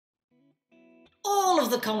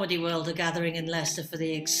of the comedy world are gathering in Leicester for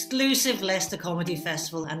the exclusive Leicester Comedy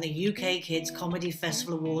Festival and the UK Kids Comedy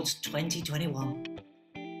Festival Awards 2021.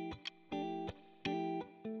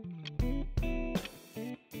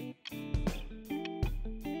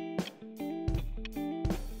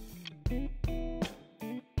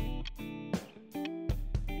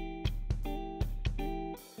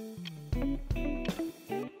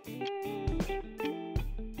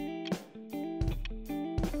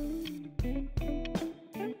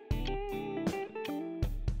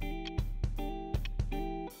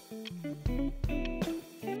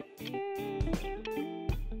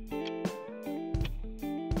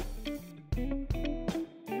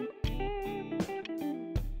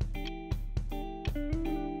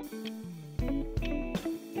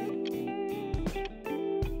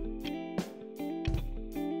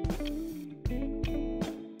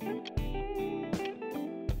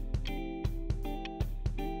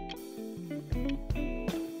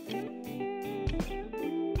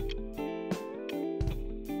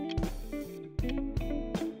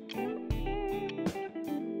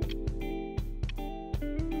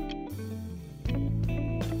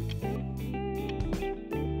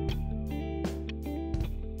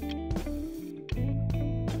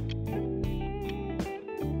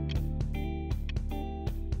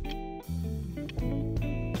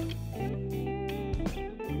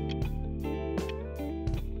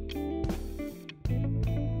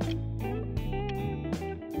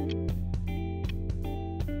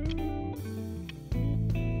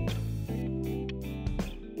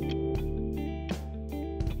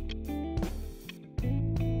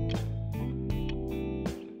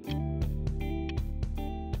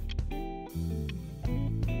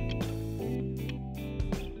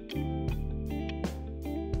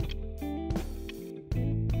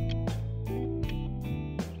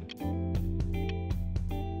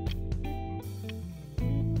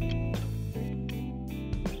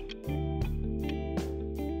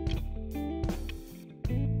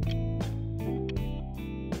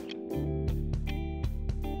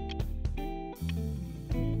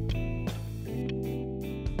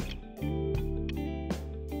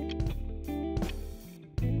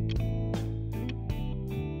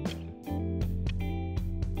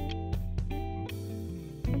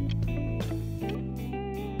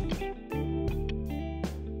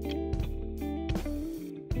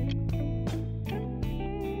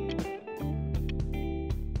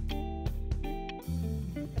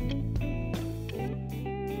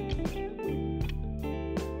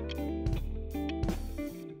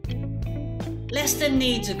 Leicester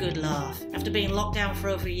needs a good laugh after being locked down for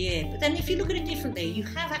over a year. But then if you look at it differently, you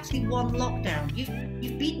have actually won lockdown.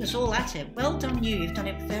 You've beaten us all at it. Well done you. You've done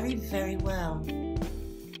it very, very well.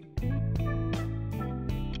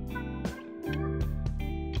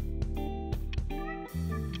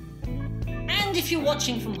 And if you're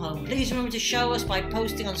watching from home, please remember to show us by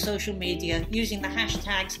posting on social media using the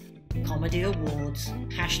hashtags Comedy Awards,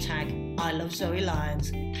 hashtag I love Zoe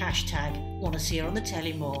Lyons, hashtag want to see her on the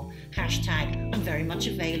telly more, hashtag I'm very much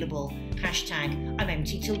available, hashtag I'm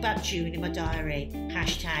empty till about June in my diary,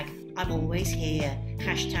 hashtag I'm always here,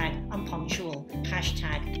 hashtag I'm punctual,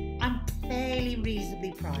 hashtag I'm fairly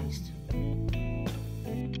reasonably priced.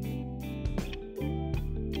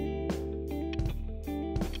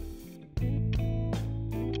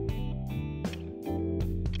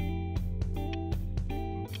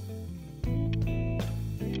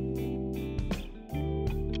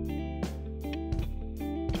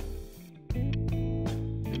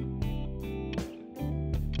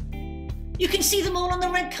 You can see them all on the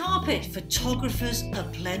red carpet. Photographers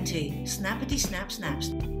aplenty. Snappity snap snaps.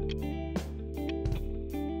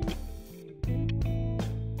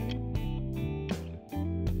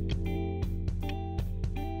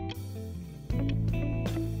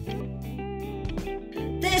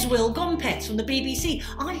 There's Will Gompets from the BBC.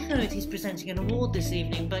 I heard he's presenting an award this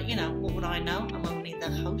evening, but you know, what would I know? I'm only the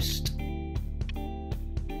host.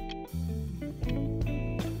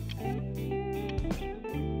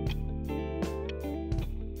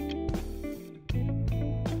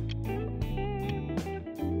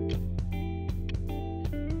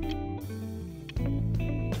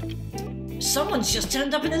 Someone's just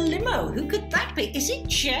turned up in a limo. Who could that be? Is it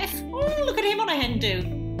Jeff? Oh, look at him on a hen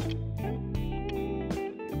do.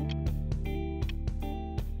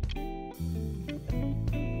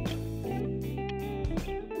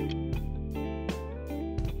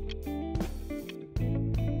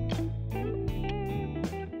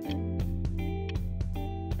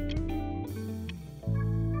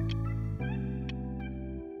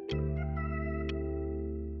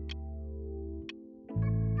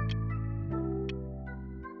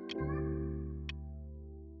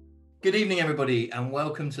 Good evening, everybody, and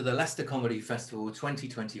welcome to the Leicester Comedy Festival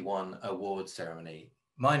 2021 awards ceremony.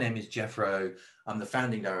 My name is Jeff Rowe. I'm the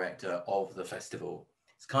founding director of the festival.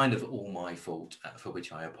 It's kind of all my fault, for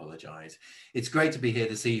which I apologise. It's great to be here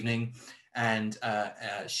this evening and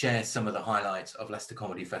share some of the highlights of Leicester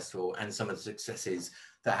Comedy Festival and some of the successes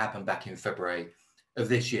that happened back in February of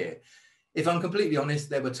this year. If I'm completely honest,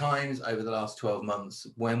 there were times over the last 12 months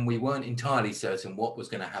when we weren't entirely certain what was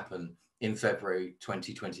going to happen in February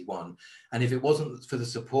 2021. And if it wasn't for the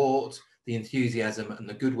support, the enthusiasm and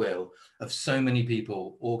the goodwill of so many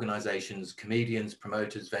people, organisations, comedians,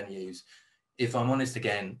 promoters, venues, if I'm honest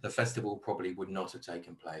again, the festival probably would not have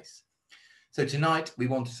taken place. So tonight we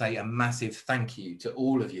want to say a massive thank you to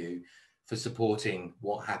all of you for supporting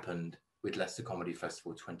what happened with Leicester Comedy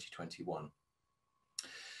Festival 2021.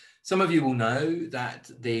 Some of you will know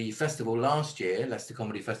that the festival last year, Leicester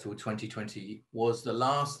Comedy Festival 2020, was the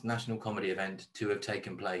last national comedy event to have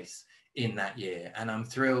taken place in that year. And I'm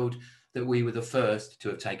thrilled that we were the first to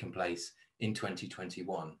have taken place in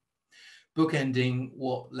 2021. Bookending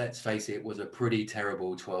what, let's face it, was a pretty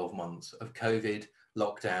terrible 12 months of COVID,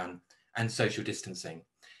 lockdown and social distancing.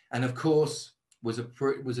 And of course, was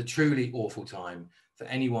a truly awful time for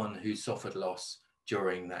anyone who suffered loss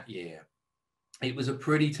during that year. It was a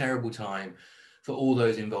pretty terrible time for all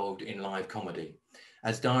those involved in live comedy,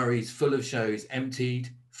 as diaries full of shows emptied,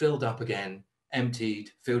 filled up again, emptied,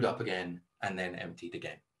 filled up again, and then emptied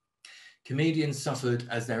again. Comedians suffered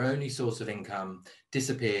as their only source of income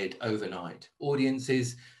disappeared overnight.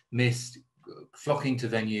 Audiences missed flocking to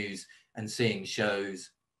venues and seeing shows.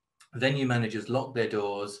 Venue managers locked their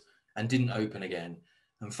doors and didn't open again.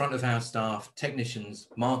 And front of house staff, technicians,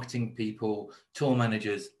 marketing people, tour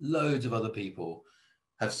managers, loads of other people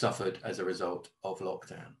have suffered as a result of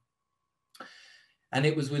lockdown. And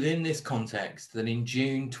it was within this context that in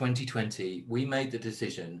June 2020, we made the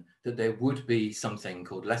decision that there would be something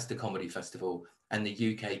called Leicester Comedy Festival and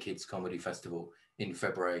the UK Kids Comedy Festival in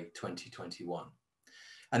February 2021.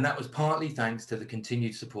 And that was partly thanks to the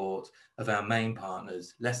continued support of our main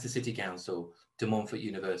partners, Leicester City Council, de Montfort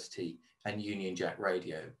University, and Union Jack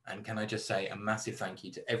Radio. And can I just say a massive thank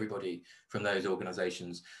you to everybody from those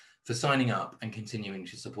organisations for signing up and continuing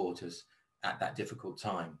to support us at that difficult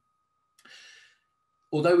time.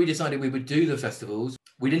 Although we decided we would do the festivals,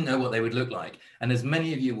 we didn't know what they would look like. And as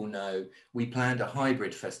many of you will know, we planned a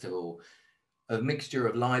hybrid festival, a mixture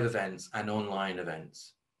of live events and online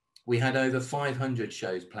events. We had over 500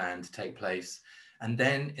 shows planned to take place. And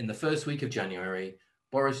then in the first week of January,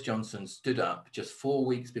 Boris Johnson stood up just 4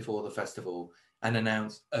 weeks before the festival and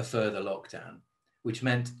announced a further lockdown, which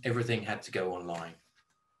meant everything had to go online.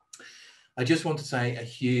 I just want to say a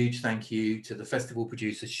huge thank you to the festival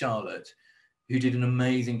producer, Charlotte, who did an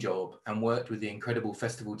amazing job and worked with the incredible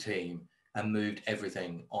festival team and moved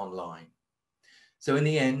everything online. So in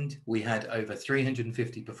the end, we had over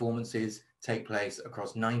 350 performances take place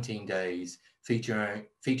across 19 days,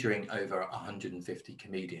 featuring over 150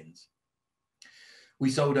 comedians. We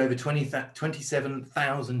sold over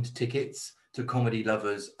 27,000 tickets to comedy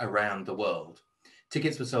lovers around the world.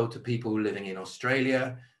 Tickets were sold to people living in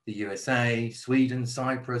Australia, the USA, Sweden,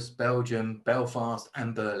 Cyprus, Belgium, Belfast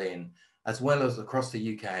and Berlin, as well as across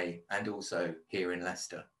the UK and also here in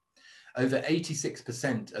Leicester. Over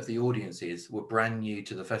 86% of the audiences were brand new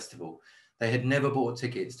to the festival. They had never bought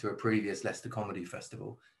tickets to a previous Leicester Comedy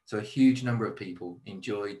Festival, so a huge number of people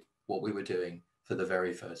enjoyed what we were doing for the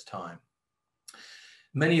very first time.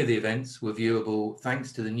 Many of the events were viewable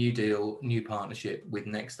thanks to the new deal, new partnership with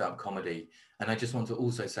Next Up Comedy. And I just want to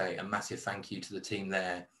also say a massive thank you to the team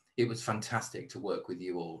there. It was fantastic to work with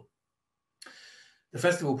you all. The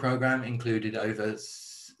festival programme included over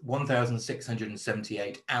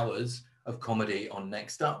 1,678 hours of comedy on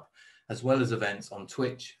Next Up, as well as events on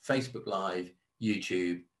Twitch, Facebook Live,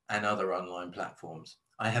 YouTube, and other online platforms.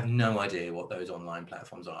 I have no idea what those online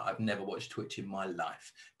platforms are. I've never watched Twitch in my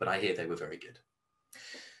life, but I hear they were very good.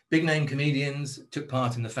 Big name comedians took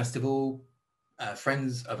part in the festival.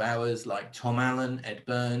 Friends of ours like Tom Allen, Ed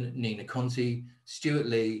Byrne, Nina Conti, Stuart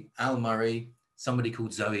Lee, Al Murray, somebody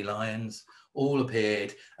called Zoe Lyons, all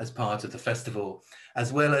appeared as part of the festival,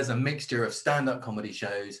 as well as a mixture of stand-up comedy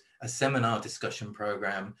shows, a seminar discussion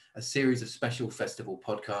program, a series of special festival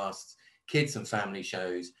podcasts, kids and family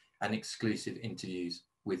shows, and exclusive interviews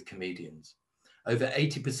with comedians. Over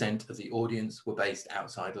 80% of the audience were based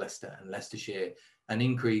outside Leicester and Leicestershire, an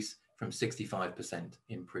increase from 65%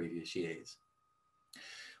 in previous years.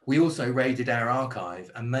 We also raided our archive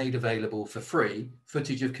and made available for free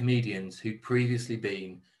footage of comedians who'd previously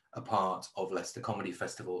been a part of Leicester Comedy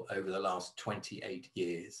Festival over the last 28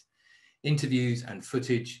 years. Interviews and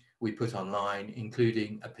footage we put online,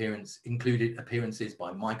 included appearances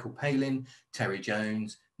by Michael Palin, Terry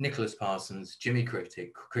Jones, Nicholas Parsons, Jimmy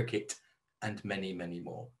Cricket, and many, many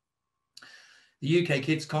more. The UK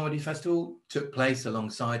Kids Comedy Festival took place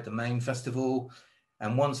alongside the main festival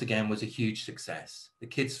and once again was a huge success. The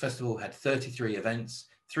Kids Festival had 33 events,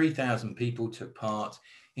 3,000 people took part,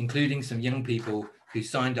 including some young people who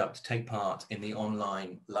signed up to take part in the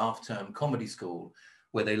online Laugh Term Comedy School,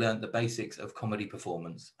 where they learnt the basics of comedy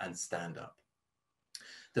performance and stand-up.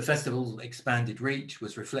 The festival's expanded reach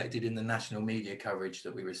was reflected in the national media coverage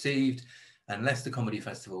that we received, and Leicester Comedy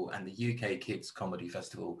Festival and the UK Kids Comedy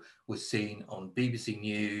Festival was seen on BBC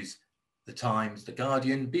News, The Times, The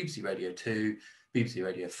Guardian, BBC Radio 2, BBC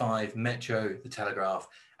Radio 5, Metro, The Telegraph,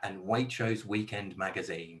 and Waitrose Weekend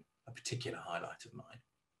magazine, a particular highlight of mine.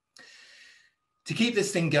 To keep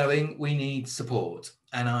this thing going, we need support,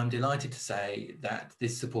 and I'm delighted to say that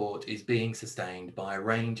this support is being sustained by a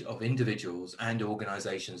range of individuals and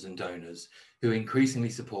organisations and donors who increasingly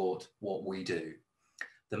support what we do.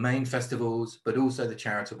 The main festivals, but also the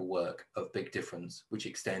charitable work of Big Difference, which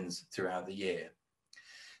extends throughout the year.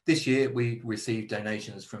 This year, we received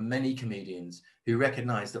donations from many comedians who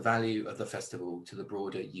recognise the value of the festival to the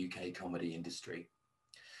broader UK comedy industry.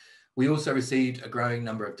 We also received a growing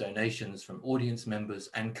number of donations from audience members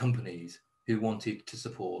and companies who wanted to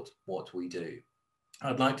support what we do.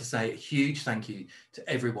 I'd like to say a huge thank you to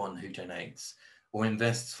everyone who donates or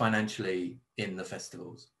invests financially in the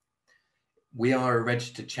festivals. We are a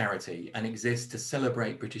registered charity and exist to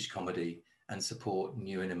celebrate British comedy and support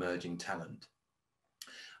new and emerging talent.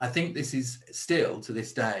 I think this is still, to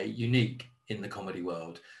this day, unique in the comedy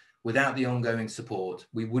world. Without the ongoing support,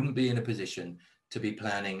 we wouldn't be in a position to be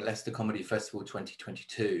planning Leicester Comedy Festival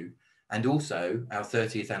 2022 and also our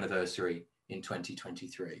 30th anniversary in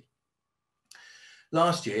 2023.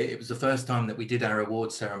 Last year, it was the first time that we did our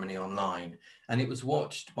awards ceremony online, and it was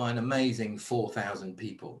watched by an amazing 4,000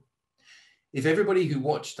 people. If everybody who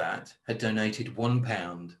watched that had donated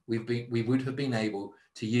 £1, we would have been able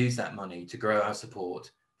to use that money to grow our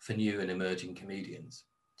support for new and emerging comedians.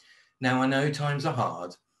 Now, I know times are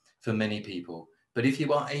hard for many people, but if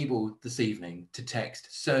you are able this evening to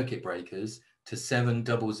text Circuit Breakers to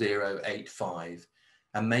 70085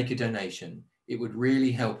 and make a donation, it would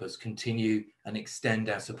really help us continue and extend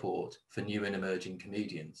our support for new and emerging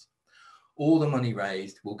comedians. All the money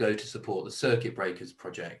raised will go to support the Circuit Breakers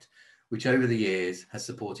project, which over the years has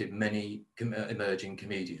supported many emerging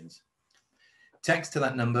comedians. Text to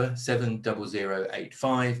that number,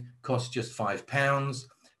 70085, costs just £5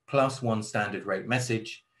 plus one standard rate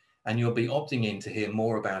message, and you'll be opting in to hear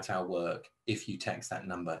more about our work if you text that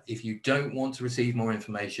number. If you don't want to receive more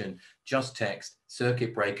information, just text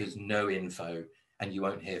Circuit Breakers no info and you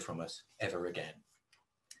won't hear from us ever again.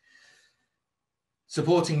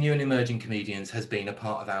 Supporting new and emerging comedians has been a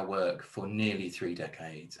part of our work for nearly 3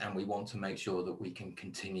 decades, and we want to make sure that we can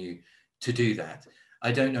continue to do that.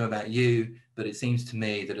 I don't know about you, but it seems to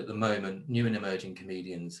me that at the moment, new and emerging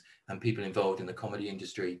comedians and people involved in the comedy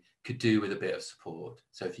industry could do with a bit of support.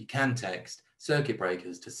 So if you can text Circuit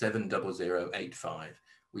Breakers to 70085,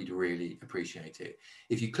 we'd really appreciate it.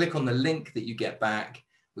 If you click on the link that you get back,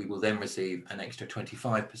 we will then receive an extra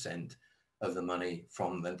 25% of the money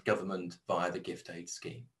from the government via the gift aid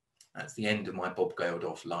scheme. That's the end of my Bob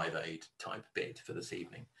Geldof Live Aid type bit for this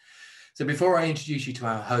evening. So before I introduce you to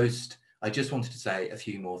our host, I just wanted to say a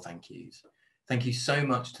few more thank yous. Thank you so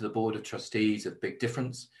much to the Board of Trustees of Big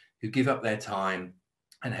Difference, who give up their time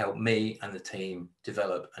and help me and the team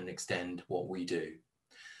develop and extend what we do.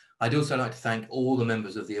 I'd also like to thank all the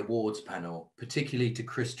members of the awards panel, particularly to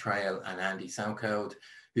Chris Trail and Andy Salkeld,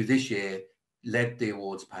 who this year led the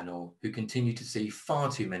awards panel, who continue to see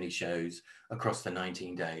far too many shows across the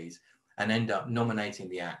 19 days and end up nominating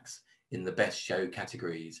the acts in the best show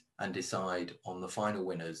categories and decide on the final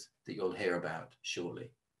winners that you'll hear about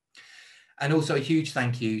shortly. And also a huge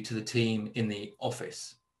thank you to the team in the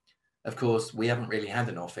office. Of course, we haven't really had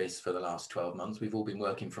an office for the last 12 months. We've all been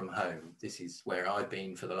working from home. This is where I've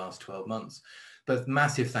been for the last 12 months. But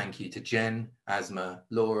massive thank you to Jen, Asma,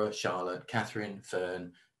 Laura, Charlotte, Catherine,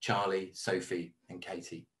 Fern, Charlie, Sophie, and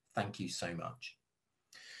Katie. Thank you so much.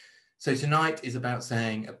 So tonight is about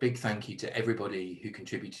saying a big thank you to everybody who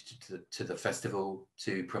contributed to the festival,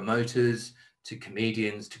 to promoters, to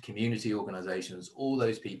comedians, to community organisations, all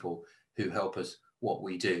those people who help us what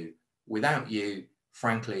we do. Without you,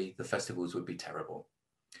 frankly, the festivals would be terrible.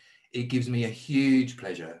 It gives me a huge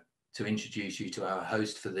pleasure to introduce you to our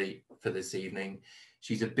host for this evening.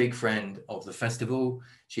 She's a big friend of the festival.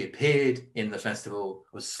 She appeared in the festival.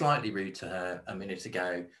 I was slightly rude to her a minute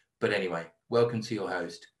ago, but anyway, welcome to your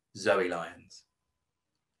host, Zoe Lyons.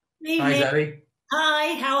 Hi, Evening. Zoe.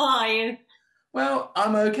 Hi, how are you? Well,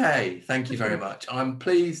 I'm okay. Thank you very much. I'm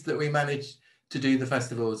pleased that we managed to do the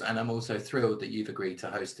festivals, and I'm also thrilled that you've agreed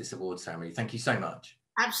to host this award ceremony. Thank you so much.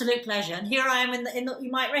 Absolute pleasure. And here I am in the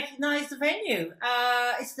you might recognise the venue.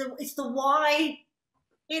 It's the Y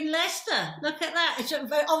in Leicester. Look at that. It's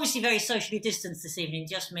obviously very socially distanced this evening,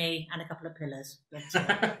 just me and a couple of pillars.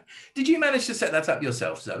 But Did you manage to set that up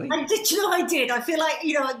yourself, Zoe? I did, I did. I feel like,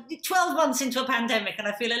 12 months into a pandemic, and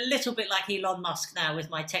I feel a little bit like Elon Musk now with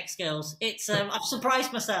my tech skills. I've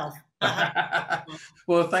surprised myself.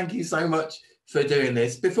 Well, thank you so much for doing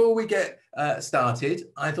this. Before we get started,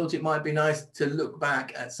 I thought it might be nice to look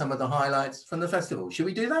back at some of the highlights from the festival. Should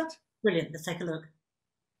we do that? Brilliant. Let's take a look.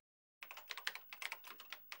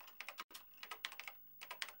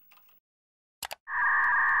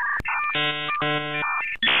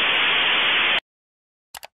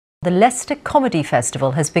 The Leicester Comedy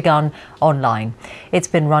Festival has begun online. It's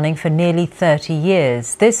been running for nearly 30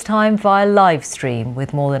 years, this time via live stream,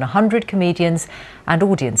 with more than 100 comedians and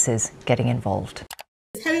audiences getting involved.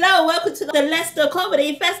 Hello, welcome to the Leicester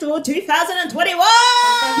Comedy Festival 2021!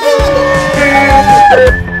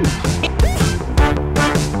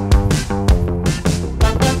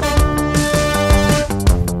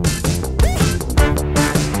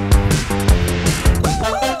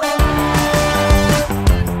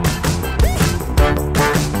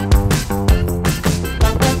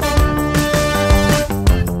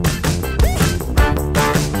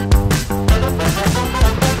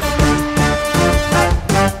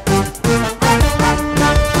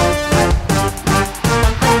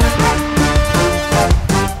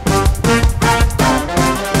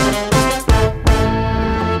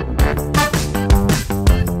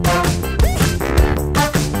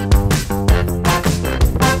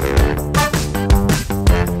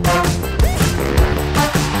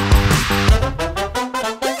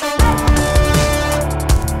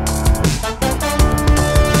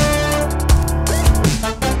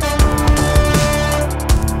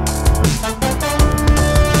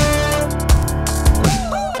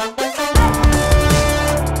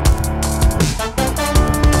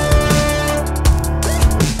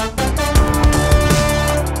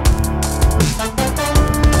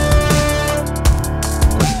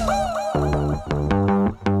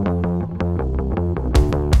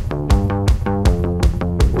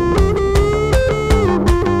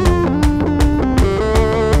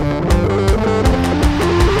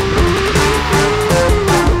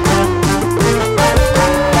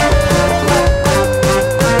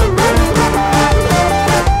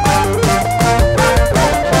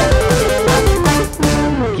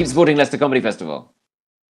 Keep supporting Leicester Comedy Festival.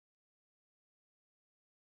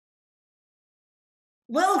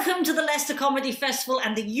 Welcome to the Leicester Comedy Festival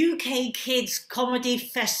and the UK Kids Comedy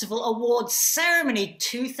Festival Awards Ceremony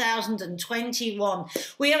 2021.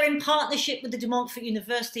 We are in partnership with the Montfort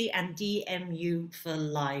University and DMU for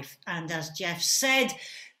Life. And as Jeff said,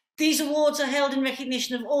 these awards are held in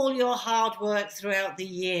recognition of all your hard work throughout the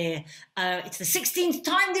year. It's the 16th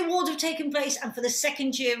time the awards have taken place, and for the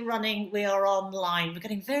second year running, we are online. We're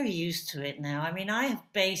getting very used to it now. I mean, I have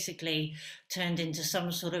basically turned into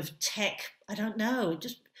some sort of tech, I don't know,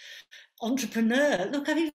 just entrepreneur. Look,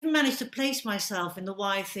 I've even managed to place myself in the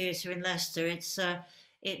Y Theatre in Leicester. It's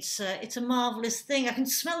a marvellous thing. I can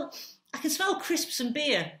smell crisps and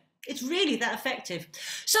beer. It's really that effective.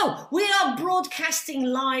 So we are broadcasting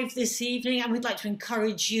live this evening, and we'd like to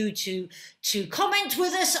encourage you to comment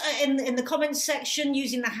with us in the comments section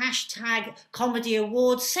using the hashtag Comedy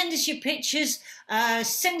Awards. Send us your pictures,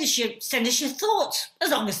 send us your thoughts,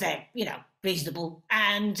 as long as they're reasonable,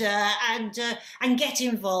 and get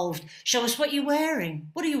involved. Show us what you're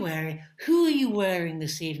wearing. What are you wearing? Who are you wearing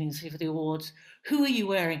this evening for the awards? Who are you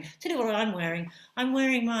wearing? Tell you what I'm wearing. I'm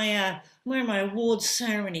wearing my awards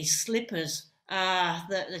ceremony slippers.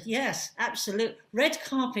 Yes, absolute red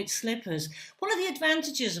carpet slippers. One of the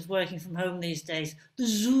advantages of working from home these days, the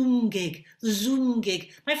Zoom gig.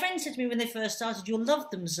 My friend said to me when they first started, "You'll love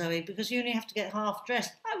them, Zoe, because you only have to get half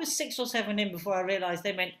dressed." I was 6 or 7 in before I realised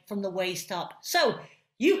they meant from the waist up. So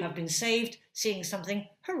you have been saved seeing something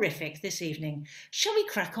horrific this evening. Shall we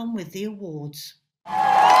crack on with the awards?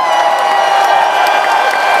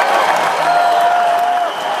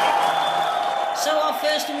 So our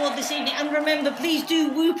first award this evening, and remember, please do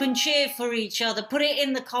whoop and cheer for each other. Put it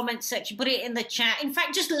in the comment section, put it in the chat. In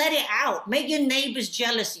fact, just let it out. Make your neighbours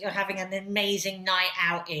jealous that you're having an amazing night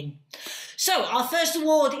out in. So our first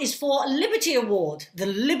award is for Liberty Award, the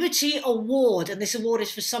Liberty Award. And this award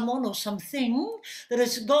is for someone or something that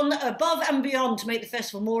has gone above and beyond to make the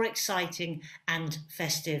festival more exciting and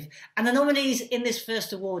festive. And the nominees in this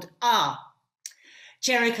first award are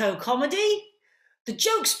Jericho Comedy, The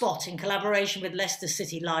Joke Spot in collaboration with Leicester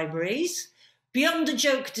City Libraries, Beyond a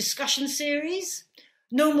Joke discussion series,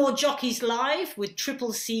 No More Jockeys Live with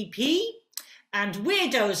Triple CP, and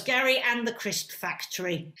Weirdos, Gary and the Crisp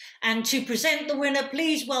Factory. And to present the winner,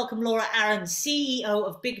 please welcome Laura Aaron, CEO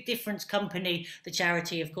of Big Difference Company, the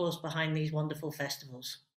charity, of course, behind these wonderful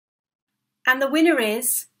festivals. And the winner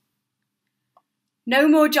is No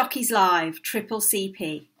More Jockeys Live, Triple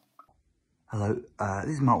CP. Hello,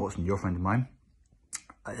 this is Mark Watson, your friend of mine,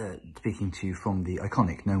 speaking to you from the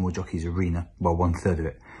iconic No More Jockeys Arena, well, 1/3 of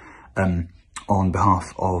it, on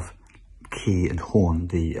behalf of Key and Horn,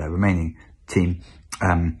 the remaining team.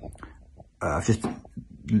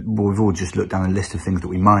 We've all just looked down a list of things that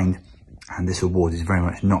we mined, and this award is very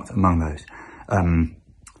much not among those.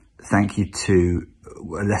 Thank you to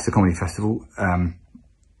Leicester Comedy Festival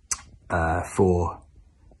for,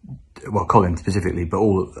 well, Colin specifically, but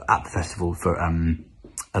all at the festival for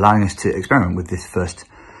allowing us to experiment with this first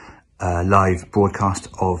live broadcast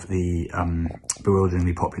of the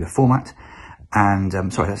bewilderingly popular format. And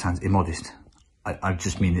sorry, that sounds immodest. I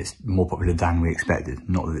just mean it's more popular than we expected,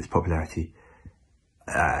 not that its popularity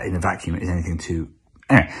in a vacuum is anything to...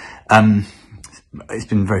 Anyway, it's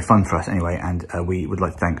been very fun for us anyway, and we would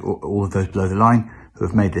like to thank all of those below the line who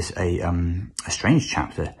have made this a strange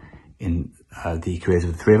chapter in the careers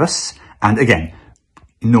of the three of us. And again,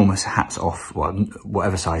 enormous hats off, well,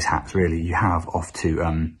 whatever size hats really you have off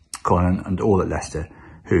to Colin and all at Leicester,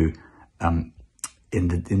 who in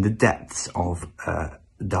the depths of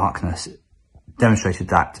darkness demonstrated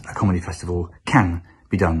that a comedy festival can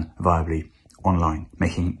be done viably online,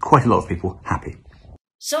 making quite a lot of people happy.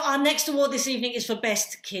 So our next award this evening is for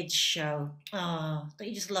Best Kids Show. Oh, don't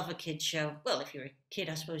you just love a kids show? Well, if you're a kid,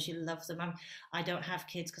 I suppose you love them. I don't have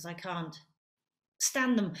kids because I can't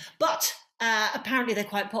stand them. But apparently they're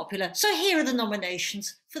quite popular. So here are the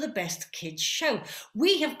nominations for the Best Kids Show.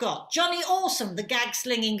 We have got Johnny Awesome, the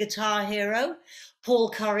gag-slinging guitar hero,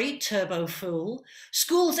 Paul Curry, Turbo Fool,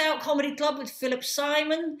 Schools Out Comedy Club with Philip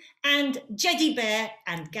Simon, and Jeddy Bear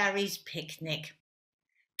and Gary's Picnic.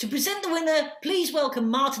 To present the winner, please welcome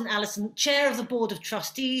Martin Allison, Chair of the Board of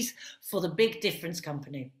Trustees for the Big Difference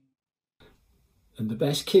Company. And the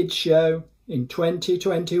Best Kids Show in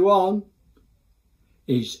 2021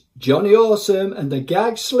 is Johnny Awesome and the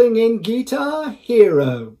Gag-Slinging Guitar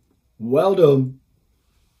Hero. Well done.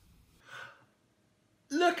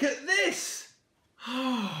 Look at this!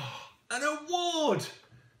 An award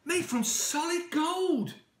made from solid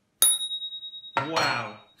gold.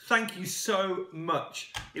 Wow, thank you so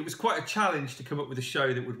much. It was quite a challenge to come up with a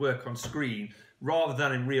show that would work on screen rather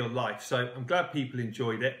than in real life, so I'm glad people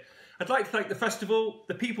enjoyed it. I'd like to thank the festival,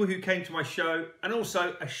 the people who came to my show, and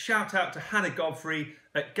also a shout out to Hannah Godfrey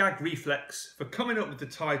at Gag Reflex for coming up with the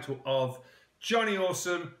title of Johnny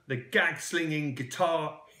Awesome, the Gag-Slinging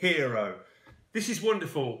Guitar Hero. This is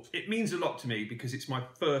wonderful. It means a lot to me because it's my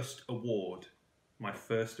first award.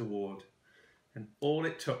 And all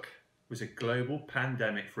it took was a global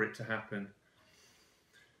pandemic for it to happen.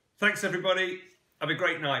 Thanks everybody. Have a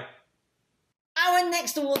great night. Our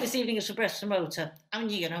next award this evening is for Best Promoter. And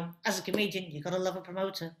you know, as a comedian, you've got to love a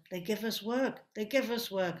promoter. They give us work.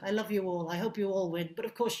 I love you all. I hope you all win. But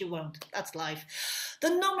of course you won't. That's life.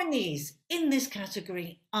 The nominees in this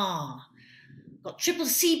category are... got Triple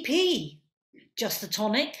CP, Just the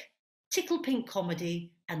Tonic, Tickle Pink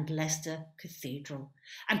Comedy, and Leicester Cathedral.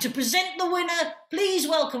 And to present the winner, please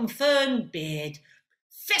welcome Fern Beard,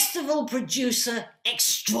 festival producer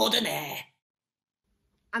extraordinaire.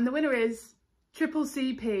 And the winner is Triple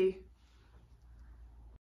CP.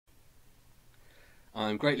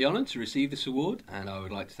 I'm greatly honoured to receive this award, and I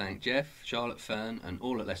would like to thank Jeff, Charlotte, Fern and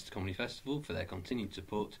all at Leicester Comedy Festival for their continued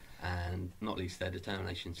support and not least their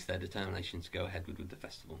determination to go ahead with the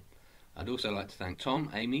festival. I'd also like to thank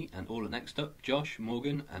Tom, Amy and all at Next Up, Josh,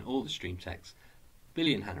 Morgan and all the stream techs,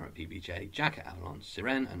 Billy and Hannah at PBJ, Jack at Avalon,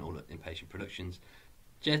 Siren and all at Impatient Productions,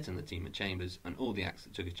 Jet and the team at Chambers and all the acts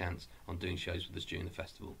that took a chance on doing shows with us during the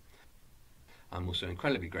festival. I'm also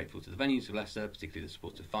incredibly grateful to the venues of Leicester, particularly the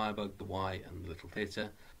support of Firebug, the Y and the Little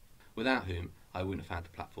Theatre, without whom I wouldn't have had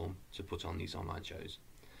the platform to put on these online shows.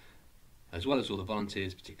 As well as all the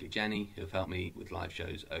volunteers, particularly Jenny, who have helped me with live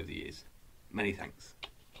shows over the years. Many thanks.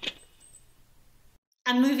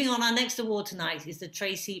 And moving on, our next award tonight is the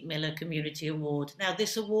Tracy Miller Community Award. Now,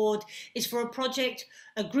 this award is for a project,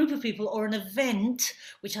 a group of people, or an event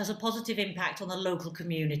which has a positive impact on the local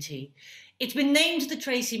community. It's been named the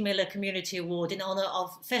Tracy Miller Community Award in honour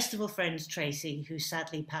of festival friend Tracy, who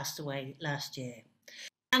sadly passed away last year.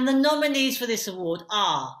 And the nominees for this award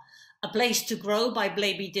are A Place to Grow by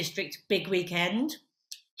Blaby District Big Weekend,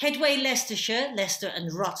 Headway Leicestershire, Leicester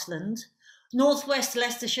and Rutland, Northwest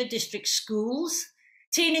Leicestershire District Schools,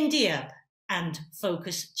 Teen India and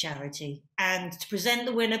Focus Charity. And to present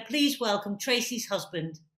the winner, please welcome Tracy's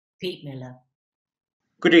husband, Pete Miller.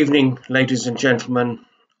 Good evening, ladies and gentlemen.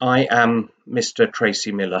 I am Mr.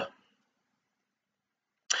 Tracy Miller.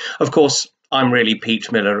 Of course, I'm really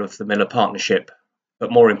Pete Miller of the Miller Partnership,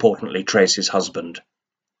 but more importantly, Tracy's husband.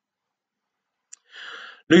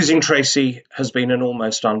 Losing Tracy has been an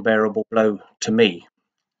almost unbearable blow to me.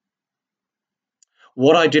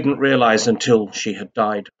 What I didn't realise until she had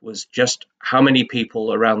died was just how many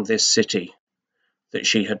people around this city that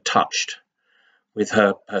she had touched with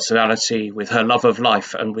her personality, with her love of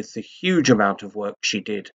life, and with the huge amount of work she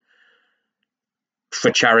did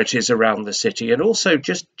for charities around the city, and also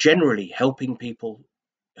just generally helping people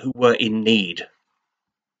who were in need.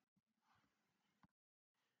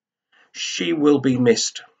 She will be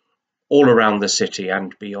missed all around the city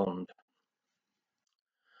and beyond.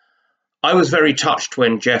 I was very touched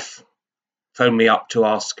when Jeff phoned me up to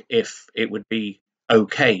ask if it would be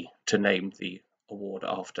okay to name the award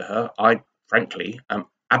after her. I, frankly, am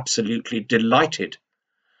absolutely delighted.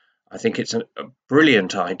 I think it's a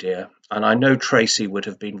brilliant idea, and I know Tracy would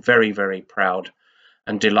have been very, very proud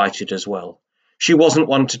and delighted as well. She wasn't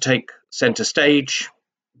one to take centre stage,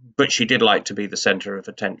 but she did like to be the centre of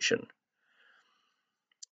attention.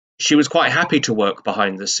 She was quite happy to work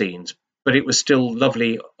behind the scenes, but it was still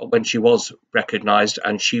lovely when she was recognised,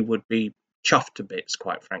 and she would be chuffed to bits,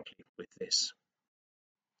 quite frankly, with this.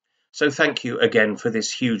 So thank you again for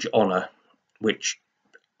this huge honour, which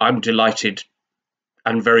I'm delighted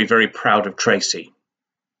and very, very proud of Tracy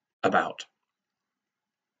about.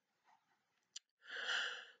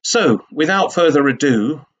 So, without further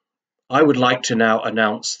ado, I would like to now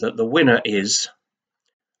announce that the winner is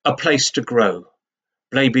A Place to Grow,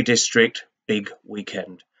 Blaby District Big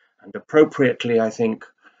Weekend. And appropriately, I think,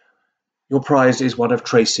 your prize is one of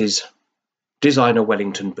Tracy's designer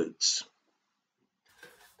Wellington boots.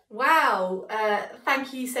 Wow,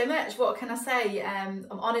 thank you so much. What can I say? I'm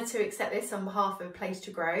honoured to accept this on behalf of A Place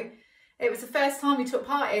to Grow. It was the first time we took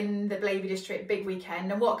part in the Blaby District Big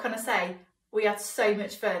Weekend, and what can I say? We had so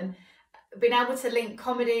much fun. Being able to link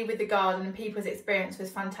comedy with the garden and people's experience was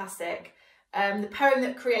fantastic. The poem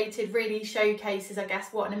that created really showcases, I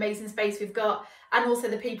guess, what an amazing space we've got, and also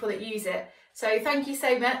the people that use it. So thank you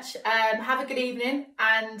so much. Have a good evening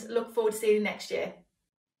and look forward to seeing you next year.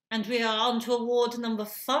 And we are on to award number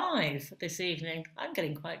 5 this evening. I'm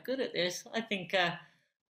getting quite good at this. I think, I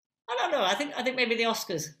don't know, I think maybe the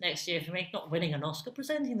Oscars next year for me. Not winning an Oscar,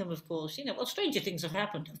 presenting them, of course. You know, well, stranger things have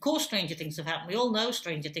happened. Of course, stranger things have happened. We all know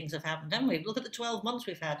stranger things have happened, haven't we? Look at the 12 months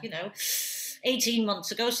we've had, you know. 18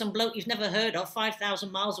 months ago, some bloke you've never heard of,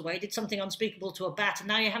 5,000 miles away, did something unspeakable to a bat, and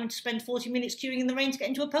now you're having to spend 40 minutes queuing in the rain to get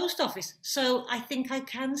into a post office. So I think I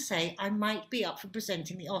can say I might be up for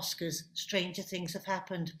presenting the Oscars. Stranger things have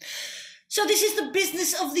happened. So this is the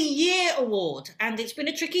Business of the Year award, and it's been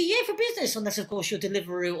a tricky year for business, unless, of course, you're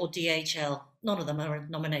Deliveroo or DHL. None of them are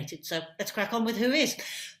nominated, so let's crack on with who is.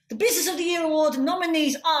 The Business of the Year award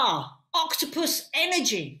nominees are Octopus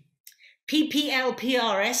Energy, PPL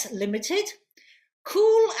PRS Limited,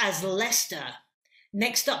 Cool as Leicester,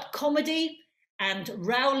 Next Up Comedy, and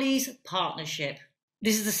Rowley's Partnership.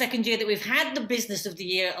 This is the second year that we've had the Business of the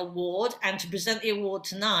Year award, and to present the award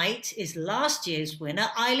tonight is last year's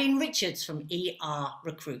winner, Eileen Richards from ER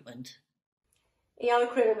Recruitment. ER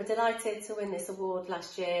Recruitment were delighted to win this award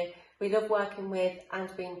last year. We love working with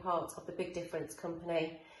and being part of the Big Difference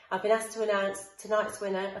company. I've been asked to announce tonight's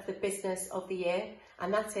winner of the Business of the Year,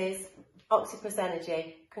 and that is Octopus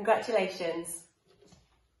Energy. Congratulations.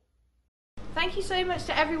 Thank you so much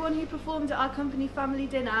to everyone who performed at our company family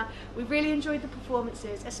dinner. We really enjoyed the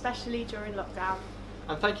performances, especially during lockdown.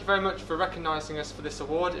 And thank you very much for recognising us for this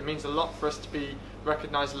award. It means a lot for us to be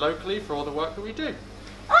recognised locally for all the work that we do.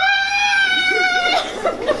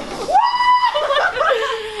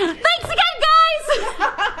 Thanks again,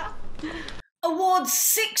 guys! Award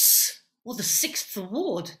 6, or the 6th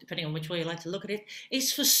award, depending on which way you like to look at it,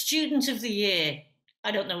 is for Student of the Year. I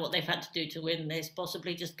don't know what they've had to do to win this,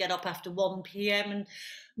 possibly just get up after 1 p.m. and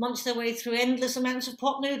munch their way through endless amounts of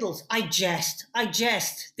pot noodles. I jest.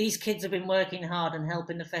 These kids have been working hard and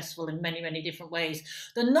helping the festival in many, many different ways.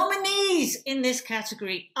 The nominees in this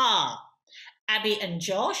category are Abby and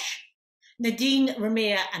Josh, Nadine,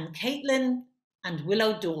 Ramia and Caitlin, and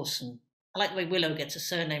Willow Dawson. I like the way Willow gets a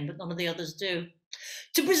surname, but none of the others do.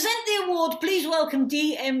 To present the award, please welcome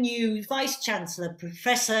DMU Vice-Chancellor,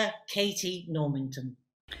 Professor Katie Normington.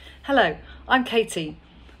 Hello, I'm Katie,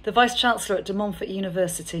 the Vice-Chancellor at Montfort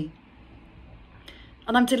University.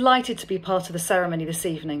 and I'm delighted to be part of the ceremony this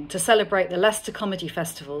evening to celebrate the Leicester Comedy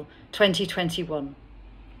Festival 2021.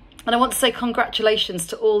 And I want to say congratulations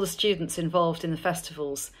to all the students involved in the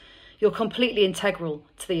festivals. You're completely integral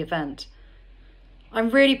to the event. I'm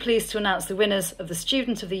really pleased to announce the winners of the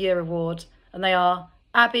Student of the Year award, and they are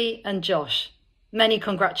Abby and Josh. Many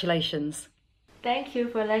congratulations. Thank you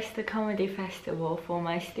for Leicester Comedy Festival for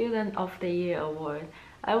my Student of the Year award.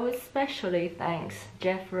 I would especially thank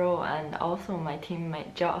Jeff Rowe and also my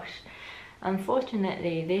teammate Josh.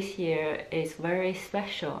 Unfortunately, this year is very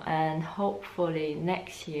special, and hopefully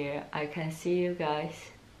next year I can see you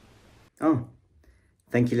guys. Oh,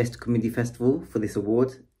 thank you Leicester Comedy Festival for this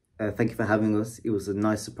award. Thank you for having us. It was a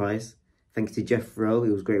nice surprise. Thank you to Jeff Rowe.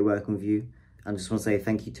 It was great working with you. And I just want to say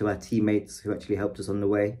thank you to our teammates who actually helped us on the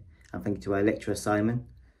way. And thank you to our lecturer, Simon.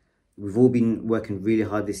 We've all been working really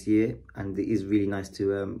hard this year, and it is really nice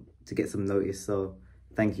to get some notice. So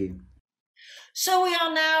thank you. So we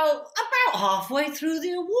are now about halfway through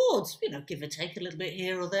the awards, give or take a little bit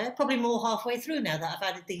here or there, probably more halfway through now that I've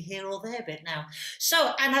added the here or there bit now.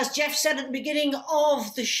 So, and as Jeff said at the beginning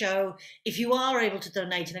of the show, if you are able to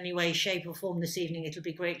donate in any way, shape or form this evening, it'll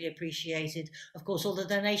be greatly appreciated. Of course, all the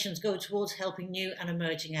donations go towards helping new and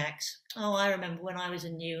emerging acts. Oh, I remember when I was a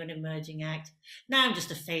new and emerging act. Now I'm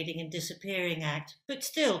just a fading and disappearing act. But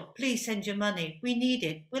still, please send your money. We need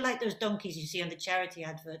it. We're like those donkeys you see on the charity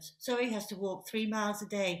adverts. Zoe has to walk 3 miles a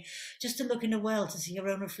day just to look in a well to see her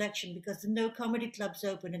own reflection because the no comedy club's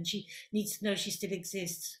open and she needs to know she still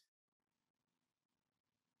exists.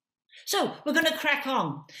 So we're going to crack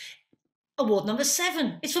on. Award number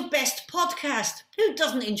 7 is for Best Podcast. Who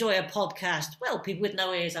doesn't enjoy a podcast? Well, people with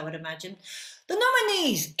no ears, I would imagine. The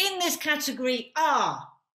nominees in this category are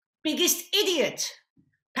Biggest Idiot,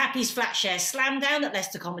 Pappy's Flatshare Slamdown at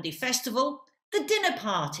Leicester Comedy Festival, The Dinner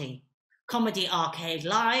Party, Comedy Arcade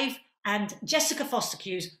Live, and Jessica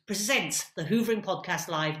Fostercues presents the Hoovering Podcast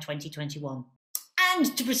Live 2021.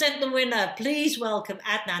 And to present the winner, please welcome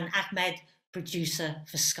Adnan Ahmed, producer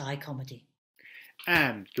for Sky Comedy.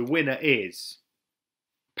 And the winner is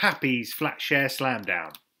Pappy's Flatshare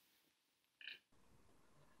Slamdown.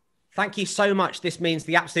 Thank you so much. This means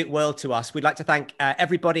the absolute world to us. We'd like to thank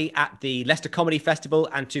everybody at the Leicester Comedy Festival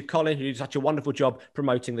and to Colin, who did such a wonderful job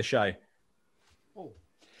promoting the show.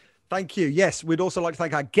 Thank you. Yes, we'd also like to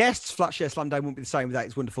thank our guests. Flatshare Slamdown wouldn't be the same without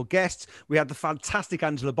its wonderful guests. We had the fantastic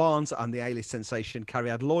Angela Barnes and the A-list sensation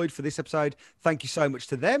Carrie Lloyd for this episode. Thank you so much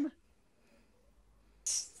to them.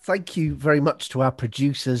 Thank you very much to our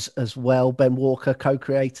producers as well, Ben Walker,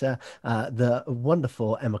 co-creator, the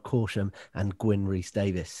wonderful Emma Corsham and Gwyn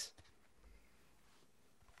Rhys-Davis.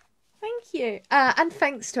 Thank you. And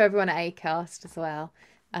thanks to everyone at Acast as well,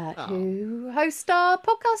 who host our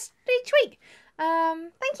podcast each week.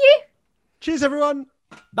 Thank you. Cheers, everyone.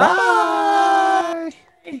 Bye.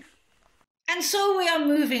 And so we are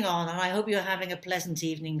moving on, and I hope you're having a pleasant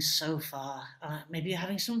evening so far. Maybe you're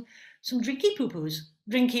having some drinky poo-poos.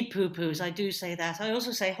 Drinky poo-poos, I do say that. I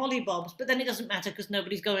also say hollybobs, but then it doesn't matter because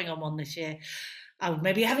nobody's going on one this year.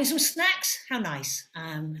 Maybe you're having some snacks. How nice.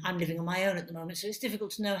 I'm living on my own at the moment, so it's difficult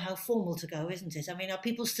to know how formal to go, isn't it? I mean, are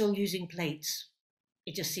people still using plates?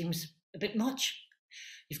 It just seems a bit much.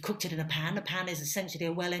 You've cooked it in a pan. A pan is essentially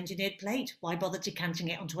a well-engineered plate. Why bother decanting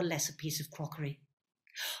it onto a lesser piece of crockery?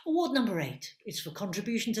 Award number 8 is for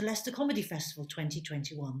contribution to Leicester Comedy Festival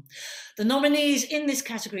 2021. The nominees in this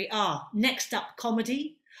category are Next Up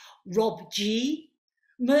Comedy, Rob G,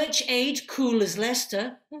 Merch Aid Cool as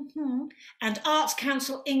Leicester, and Arts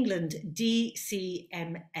Council England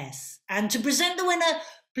DCMS. And to present the winner,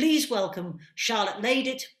 please welcome Charlotte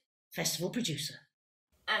Ladit, festival producer.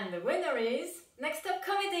 And the winner is Next Up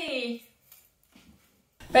Comedy.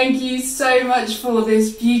 Thank you so much for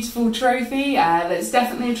this beautiful trophy. It's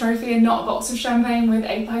definitely a trophy and not a box of champagne with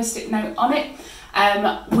a post-it note on it.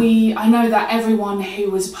 I know that everyone who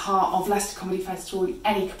was part of Leicester Comedy Festival in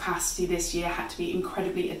any capacity this year had to be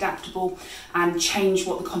incredibly adaptable and change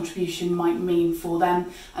what the contribution might mean for them.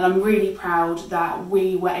 And I'm really proud that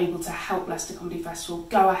we were able to help Leicester Comedy Festival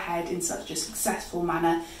go ahead in such a successful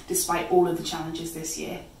manner despite all of the challenges this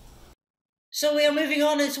year. So we are moving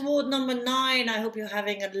on. It's award number 9. I hope you're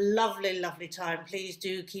having a lovely, lovely time. Please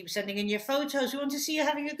do keep sending in your photos. We want to see you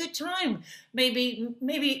having a good time. Maybe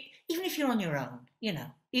even if you're on your own,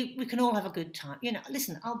 we can all have a good time.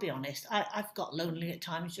 Listen, I'll be honest. I've got lonely at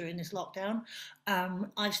times during this lockdown.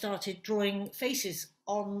 I've started drawing faces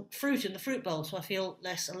on fruit in the fruit bowl, so I feel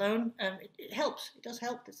less alone. It helps. It does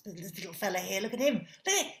help. This little fella here, look at him.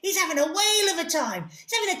 Look at, he's having a whale of a time.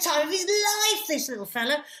 He's having a time of his life, this little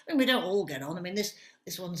fella. I mean, we don't all get on. I mean, this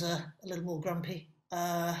one's a little more grumpy.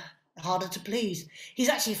 harder to please. He's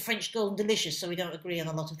actually French golden delicious, so we don't agree on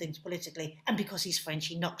a lot of things politically. And because he's French,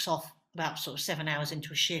 he knocks off about sort of 7 hours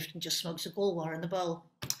into a shift and just smokes a Gauloir in the bowl.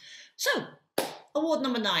 So, award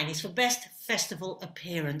number 9 is for Best Festival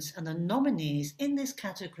Appearance, and the nominees in this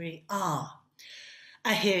category are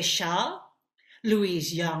Ahir Shah,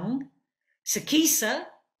 Louise Young, Sakisa,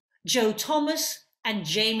 Joe Thomas, and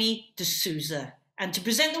Jamie D'Souza. And to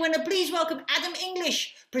present the winner, please welcome Adam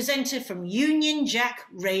English, presenter from Union Jack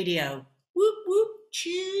Radio. Whoop, whoop,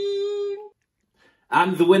 tune.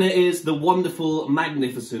 And the winner is the wonderful,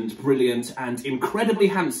 magnificent, brilliant, and incredibly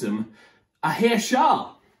handsome Ahir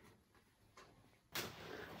Shah.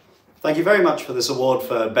 Thank you very much for this award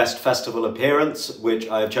for Best Festival Appearance, which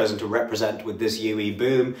I have chosen to represent with this UE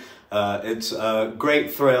Boom. It's a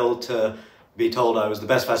great thrill to be told I was the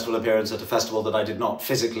best festival appearance at a festival that I did not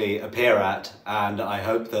physically appear at, and I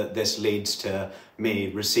hope that this leads to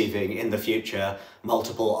me receiving in the future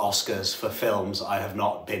multiple Oscars for films I have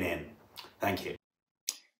not been in. Thank you.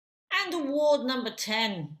 And award number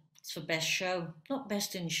 10 is for Best Show, not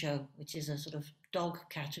Best in Show, which is a sort of dog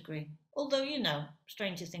category. Although, you know,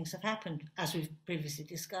 stranger things have happened, as we've previously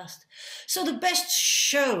discussed. So the Best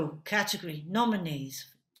Show category nominees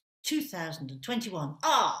 2021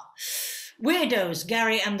 are Weirdos,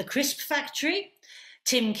 Gary and the Crisp Factory,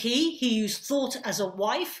 Tim Key, He Used Thought as a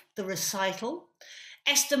Wife, The Recital,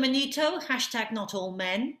 Esther Manito,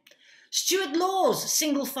 #NotAllMen, Stuart Laws,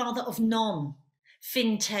 Single Father of None,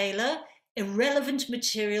 Finn Taylor, Irrelevant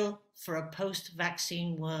Material for a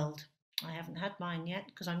Post-Vaccine World. I haven't had mine yet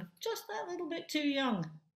because I'm just that little bit too young.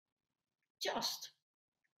 Just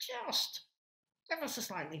ever so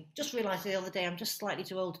slightly. Just realised the other day I'm just slightly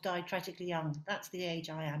too old to die tragically young. That's the age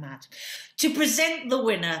I am at. To present the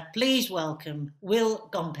winner, please welcome Will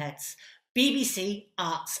Gompetz, BBC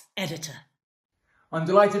Arts Editor. I'm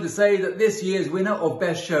delighted to say that this year's winner of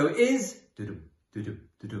Best Show is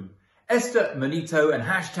Esther Manito and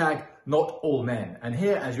 #NotAllMen. And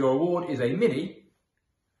here as your award is a mini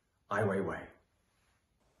Ai Weiwei.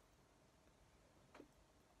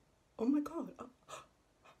 Oh my God.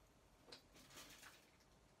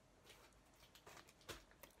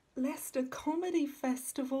 Leicester Comedy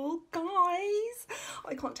Festival, guys!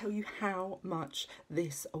 I can't tell you how much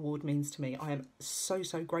this award means to me. I am so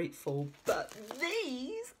grateful. But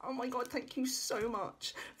these, oh my God, thank you so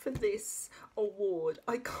much for this award.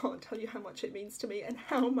 I can't tell you how much it means to me and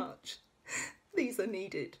how much these are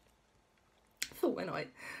needed for when I,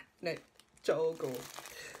 jog or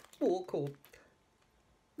walk or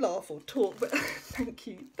laugh or talk. But thank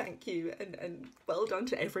you, and well done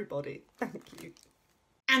to everybody. Thank you.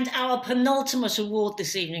 And our penultimate award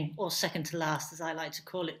this evening, or second to last as I like to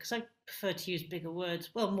call it, because I prefer to use bigger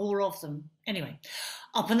words, well, more of them. Anyway,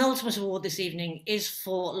 our penultimate award this evening is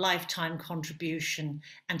for lifetime contribution.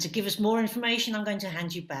 And to give us more information, I'm going to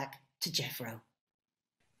hand you back to Jeff Rowe.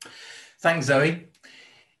 Thanks, Zoe.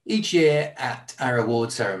 Each year at our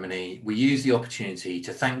award ceremony, we use the opportunity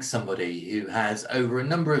to thank somebody who has, over a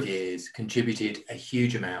number of years, contributed a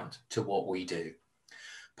huge amount to what we do.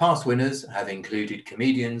 Past winners have included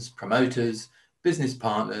comedians, promoters, business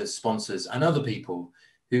partners, sponsors, and other people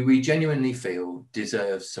who we genuinely feel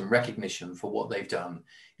deserve some recognition for what they've done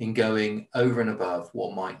in going over and above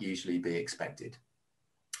what might usually be expected.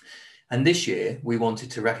 And this year, we wanted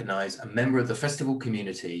to recognise a member of the festival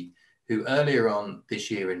community who earlier on this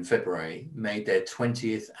year in February made their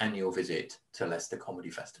 20th annual visit to Leicester Comedy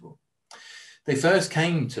Festival. They first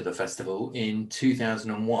came to the festival in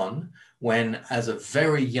 2001 when, as a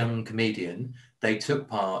very young comedian, they took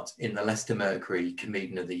part in the Leicester Mercury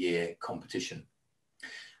Comedian of the Year competition.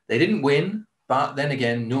 They didn't win, but then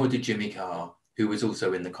again, nor did Jimmy Carr, who was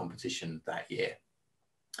also in the competition that year.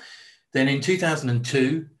 Then in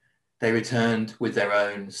 2002, they returned with their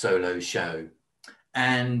own solo show.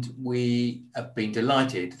 And we have been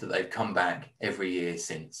delighted that they've come back every year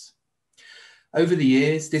since. Over the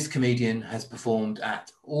years, this comedian has performed at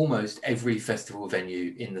almost every festival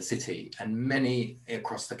venue in the city and many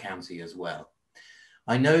across the county as well.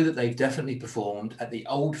 I know that they've definitely performed at the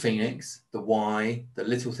Old Phoenix, the Y, the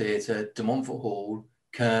Little Theatre, de Montfort Hall,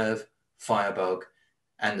 Curve, Firebug,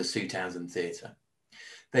 and the Sue Townsend Theatre.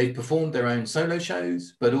 They've performed their own solo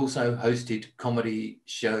shows, but also hosted comedy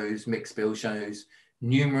shows, mixed bill shows,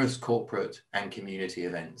 numerous corporate and community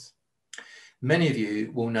events. Many of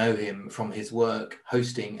you will know him from his work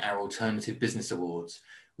hosting our Alternative Business Awards,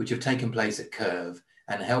 which have taken place at Curve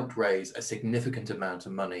and helped raise a significant amount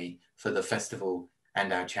of money for the festival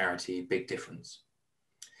and our charity Big Difference.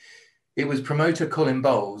 It was promoter Colin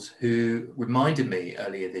Bowles who reminded me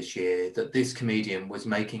earlier this year that this comedian was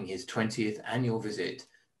making his 20th annual visit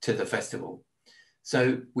to the festival.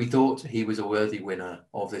 So we thought he was a worthy winner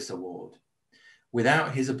of this award.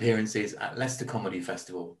 Without his appearances at Leicester Comedy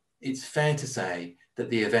Festival, it's fair to say that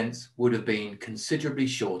the events would have been considerably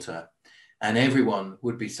shorter and everyone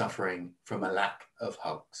would be suffering from a lack of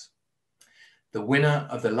hugs. The winner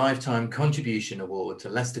of the Lifetime Contribution Award to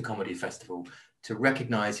Leicester Comedy Festival to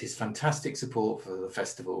recognise his fantastic support for the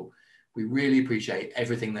festival. We really appreciate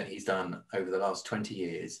everything that he's done over the last 20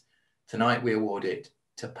 years. Tonight we award it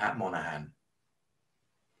to Pat Monahan.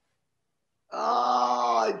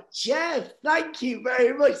 Oh, Jeff, thank you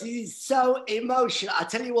very much. This is so emotional. I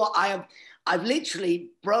tell you what, I've literally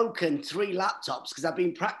broken 3 laptops because I've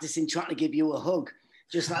been practicing trying to give you a hug.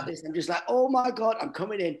 Just like this. I'm just like, oh my God, I'm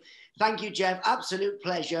coming in. Thank you, Jeff. Absolute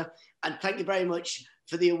pleasure. And thank you very much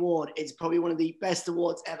for the award. It's probably one of the best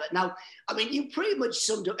awards ever. Now, I mean, you pretty much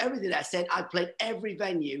summed up everything I said. I played every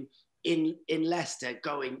venue in Leicester,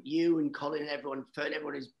 going, you and Colin and everyone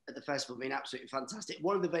who's at the festival been absolutely fantastic.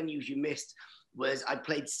 One of the venues you missed was I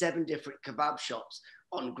played 7 different kebab shops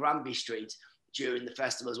on Granby Street during the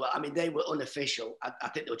festival as well. I mean, they were unofficial. I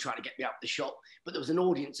think they were trying to get me out the shop, but there was an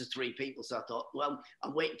audience of 3 people. So I thought, well,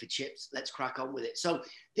 I'm waiting for chips. Let's crack on with it. So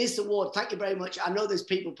this award, thank you very much. I know there's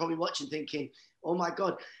people probably watching thinking, oh my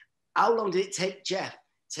God, how long did it take Jeff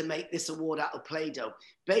to make this award out of Play-Doh?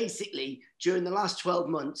 Basically, during the last 12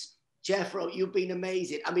 months, Jeff wrote, you've been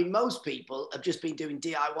amazing. I mean, most people have just been doing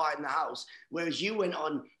DIY in the house, whereas you went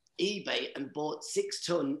on eBay and bought 6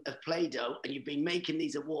 tons of Play-Doh, and you've been making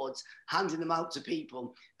these awards, handing them out to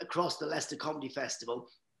people across the Leicester Comedy Festival.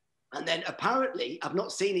 And then apparently, I've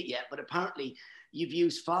not seen it yet, but apparently you've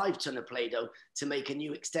used 5 tons of Play-Doh to make a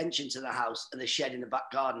new extension to the house and the shed in the back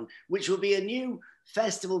garden, which will be a new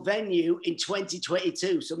festival venue in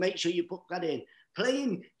 2022. So make sure you put that in.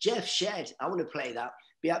 Playing Jeff's shed. I want to play that.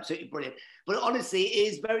 Be absolutely brilliant. But honestly,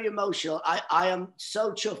 it is very emotional. I am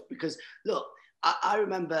so chuffed because, look, I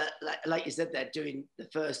remember, like you said there, doing the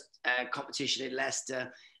first competition in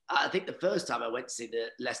Leicester. I think the first time I went to see the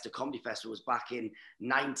Leicester Comedy Festival was back in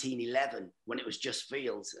 1911 when it was just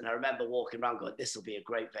fields. And I remember walking around going, this will be a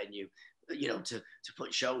great venue, you know, to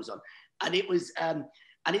put shows on. And it was, and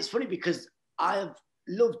it's funny because I have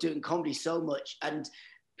loved doing comedy so much. And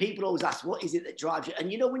people always ask, what is it that drives you?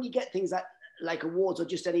 And you know, when you get things like awards or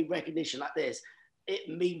just any recognition like this,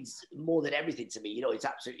 it means more than everything to me. You know, it's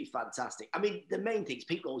absolutely fantastic. I mean, the main things,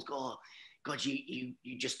 people always go, oh, God, you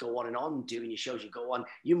just go on and on doing your shows, you go on,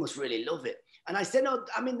 you must really love it. And I said, no,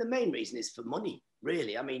 I mean, the main reason is for money,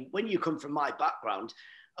 really. I mean, when you come from my background,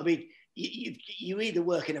 I mean, you either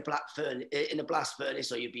work in a blast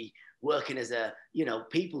furnace or you'd be working as a, you know,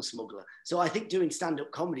 people smuggler. So I think doing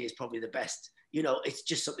stand-up comedy is probably the best. You know, it's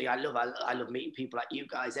just something I love. I love meeting people like you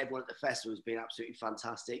guys. Everyone at the festival has been absolutely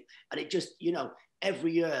fantastic. And it just, you know,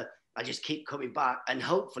 every year I just keep coming back. And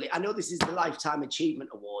hopefully, I know this is the Lifetime Achievement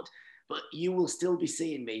Award, but you will still be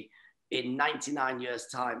seeing me in 99 years'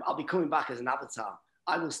 time. I'll be coming back as an avatar.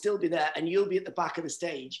 I will still be there, and you'll be at the back of the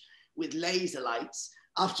stage with laser lights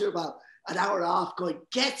after about an hour and a half going,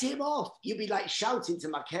 get him off. You'll be like shouting to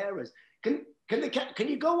my carers, can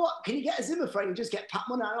you go up? Can you get a Zimmer frame and just get Pat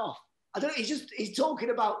Monahan off? I don't know. He's talking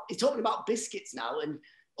about biscuits now and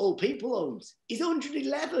old people homes. He's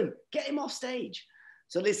 111. Get him off stage.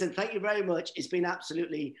 So listen, thank you very much. It's been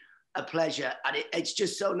absolutely a pleasure, and it's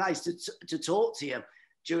just so nice to talk to you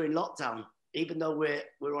during lockdown, even though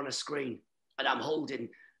we're on a screen and I'm holding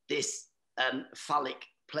this phallic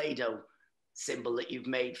Play-Doh symbol that you've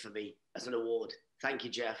made for me as an award. Thank you,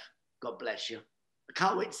 Jeff. God bless you. I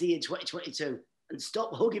can't wait to see you in 2022, and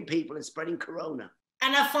stop hugging people and spreading corona.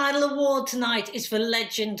 And our final award tonight is for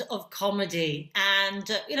Legend of Comedy. And,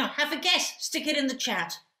 you know, have a guess, stick it in the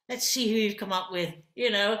chat. Let's see who you've come up with. You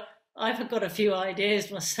know, I've got a few ideas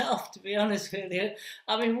myself, to be honest with you.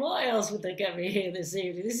 I mean, why else would they get me here this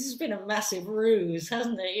evening? This has been a massive ruse,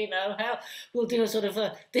 hasn't it? You know, how we'll do a sort of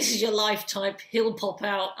a, this is your life type, he'll pop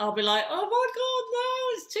out. I'll be like, oh my God, no,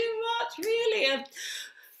 it's too much, really.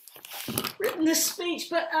 I've written this speech.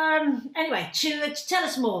 But anyway, to tell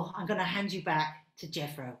us more, I'm going to hand you back to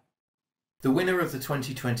Jeffro. The winner of the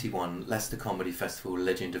 2021 Leicester Comedy Festival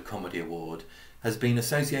Legend of Comedy Award has been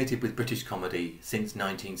associated with British comedy since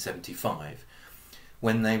 1975,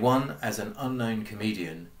 when they won as an unknown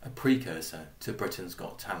comedian, a precursor to Britain's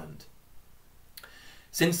Got Talent.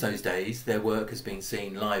 Since those days, their work has been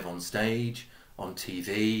seen live on stage, on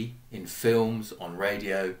TV, in films, on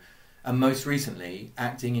radio, and most recently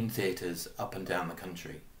acting in theatres up and down the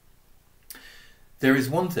country. There is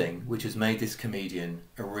one thing which has made this comedian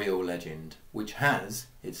a real legend, which has,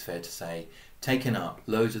 it's fair to say, taken up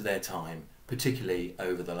loads of their time, particularly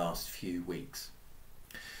over the last few weeks.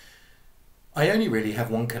 I only really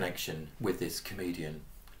have one connection with this comedian.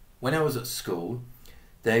 When I was at school,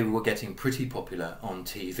 they were getting pretty popular on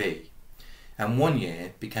TV, and one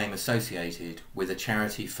year became associated with a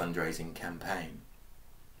charity fundraising campaign.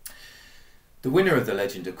 The winner of the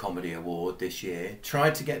Legend of Comedy Award this year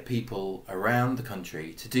tried to get people around the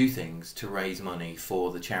country to do things to raise money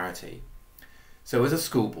for the charity. So as a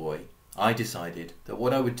schoolboy, I decided that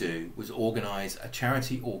what I would do was organise a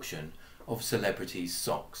charity auction of celebrities'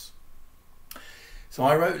 socks. So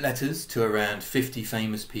I wrote letters to around 50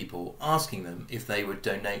 famous people asking them if they would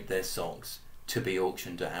donate their socks to be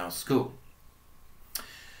auctioned at our school.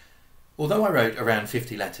 Although I wrote around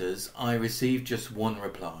 50 letters, I received just one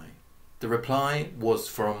reply. The reply was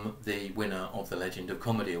from the winner of the Legend of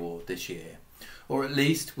Comedy Award this year, or at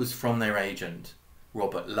least was from their agent,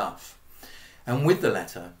 Robert Luff. And with the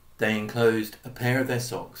letter, they enclosed a pair of their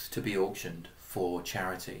socks to be auctioned for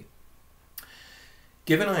charity.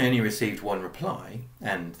 Given I only received one reply,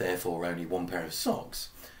 and therefore only one pair of socks,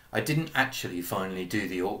 I didn't actually finally do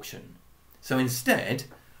the auction. So instead,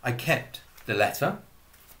 I kept the letter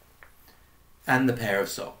and the pair of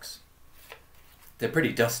socks. They're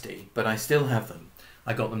pretty dusty, but I still have them.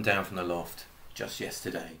 I got them down from the loft just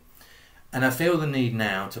yesterday. And I feel the need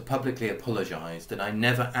now to publicly apologise that I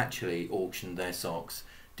never actually auctioned their socks,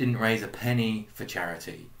 didn't raise a penny for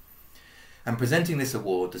charity. And presenting this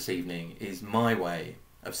award this evening is my way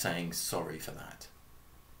of saying sorry for that.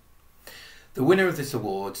 The winner of this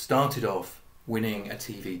award started off winning a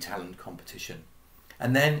TV talent competition,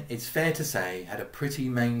 and then, it's fair to say, had a pretty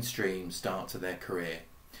mainstream start to their career,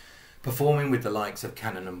 performing with the likes of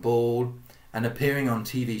Cannon and Ball and appearing on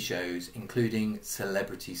TV shows including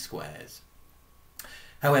Celebrity Squares.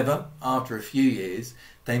 However, after a few years,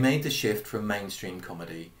 they made the shift from mainstream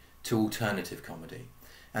comedy to alternative comedy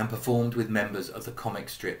and performed with members of the comic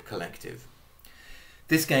strip collective.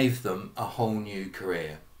 This gave them a whole new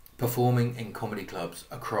career, performing in comedy clubs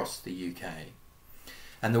across the UK.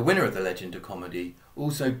 And the winner of the Legend of Comedy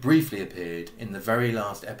also briefly appeared in the very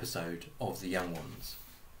last episode of The Young Ones.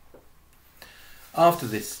 After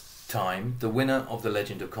this time, the winner of the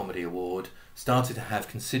Legend of Comedy Award started to have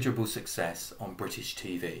considerable success on British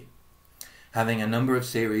TV, having a number of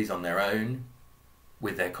series on their own,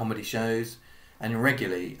 with their comedy shows, and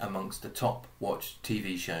regularly amongst the top watched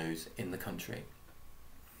TV shows in the country.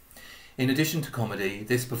 In addition to comedy,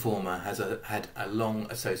 this performer has had a long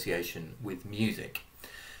association with music,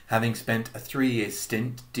 having spent a 3-year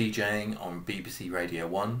stint DJing on BBC Radio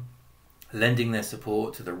 1, lending their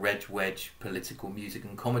support to the Red Wedge political music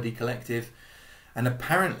and comedy collective, and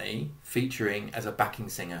apparently featuring as a backing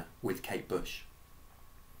singer with Kate Bush.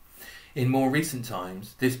 In more recent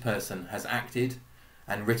times, this person has acted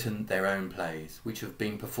and written their own plays, which have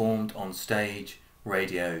been performed on stage,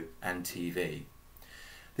 radio and TV.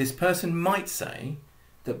 This person might say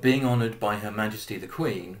that being honoured by Her Majesty the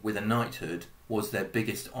Queen with a knighthood was their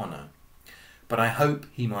biggest honour, but I hope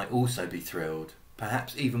he might also be thrilled,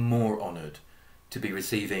 perhaps even more honoured, to be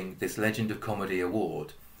receiving this Legend of Comedy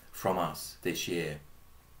Award from us this year.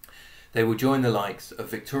 They will join the likes of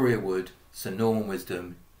Victoria Wood, Sir Norman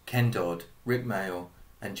Wisdom, Ken Dodd, Rick Mail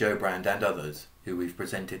and Joe Brand and others who we've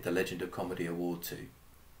presented the Legend of Comedy Award to.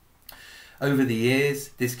 Over the years,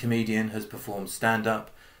 this comedian has performed stand-up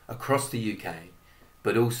across the UK,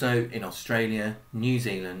 but also in Australia, New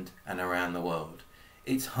Zealand and around the world.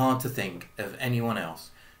 It's hard to think of anyone else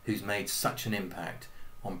who's made such an impact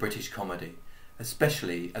on British comedy,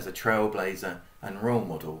 especially as a trailblazer and role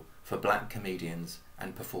model for black comedians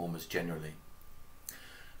and performers generally.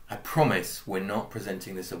 I promise we're not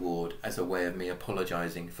presenting this award as a way of me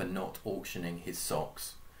apologising for not auctioning his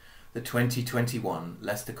socks. The 2021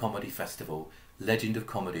 Leicester Comedy Festival Legend of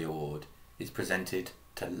Comedy Award is presented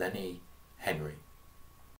to Lenny Henry.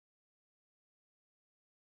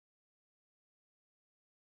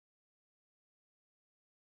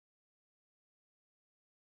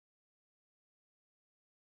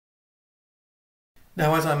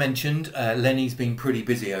 Now, as I mentioned, Lenny's been pretty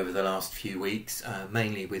busy over the last few weeks,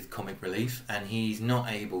 mainly with comic relief, and he's not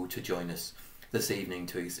able to join us this evening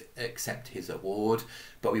to accept his award,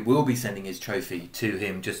 but we will be sending his trophy to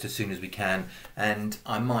him just as soon as we can, and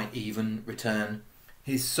I might even return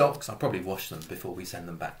his socks. I'll probably wash them before we send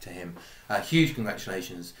them back to him. Huge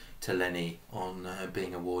congratulations to Lenny on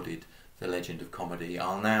being awarded the Legend of Comedy.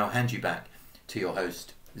 I'll now hand you back to your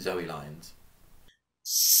host, Zoe Lyons.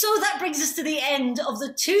 So that brings us to the end of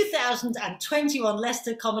the 2021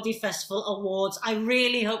 Leicester Comedy Festival Awards. I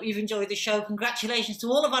really hope you've enjoyed the show. Congratulations to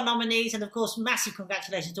all of our nominees and, of course, massive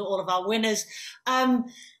congratulations to all of our winners.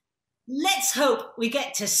 let's hope we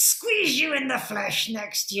get to squeeze you in the flesh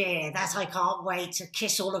next year. That I can't wait to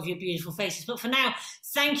kiss all of your beautiful faces. But for now,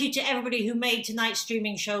 thank you to everybody who made tonight's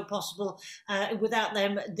streaming show possible. Without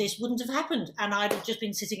them, this wouldn't have happened, and I'd have just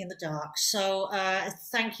been sitting in the dark. So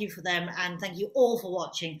thank you for them, and thank you all for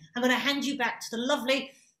watching. I'm going to hand you back to the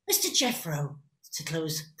lovely Mr. Jeff Rowe to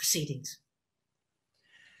close proceedings.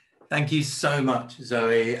 Thank you so much,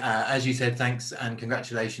 Zoe. As you said, thanks and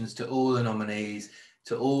congratulations to all the nominees,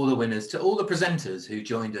 to all the winners, to all the presenters who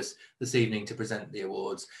joined us this evening to present the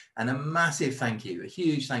awards. And a massive thank you, a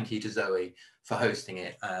huge thank you to Zoe for hosting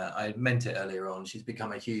it. I meant it earlier on. She's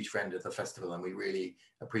become a huge friend of the festival, and we really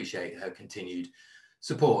appreciate her continued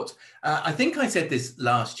support. I think I said this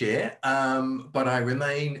last year, but I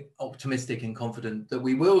remain optimistic and confident that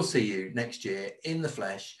we will see you next year in the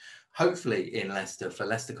flesh, hopefully in Leicester for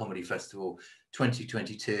Leicester Comedy Festival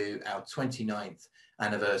 2022, our 29th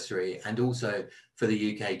anniversary, and also for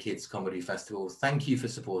the UK Kids Comedy Festival. Thank you for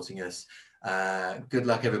supporting us. Good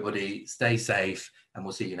luck, everybody. Stay safe, and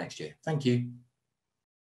we'll see you next year. Thank you.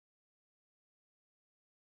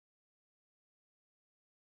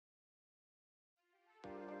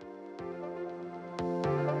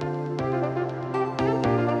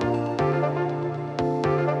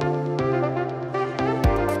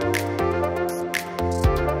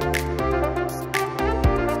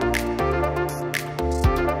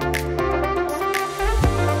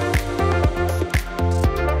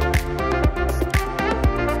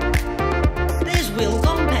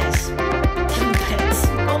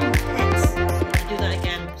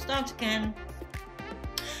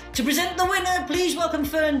 To present the winner, please welcome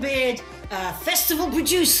Fernbeard, festival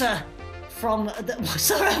producer from the...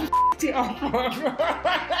 Sorry, I f***ed it up.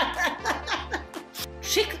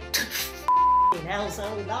 Chick... hell,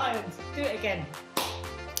 Zoe Lyons. Do it again.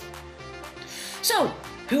 So,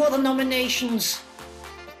 who are the nominations?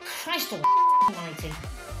 Christ almighty.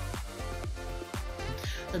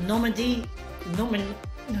 The nominee...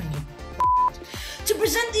 To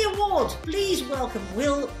present the award, please welcome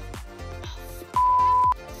Will...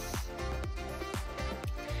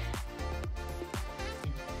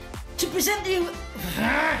 To present the...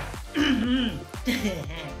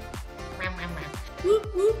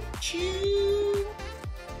 Whoop, whoop, choo.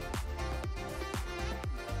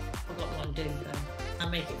 Forgot what I'm doing though. I'll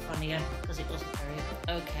make it funnier because it wasn't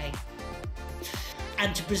very... Okay.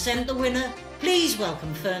 And to present the winner, please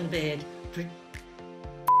welcome Fernbeard.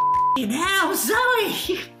 Now,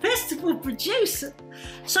 Zoe, festival producer.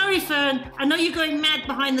 Sorry, Fern. I know you're going mad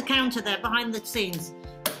behind the counter there, behind the scenes.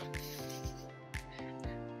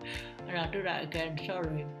 And I'll do that again,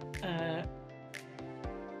 sorry.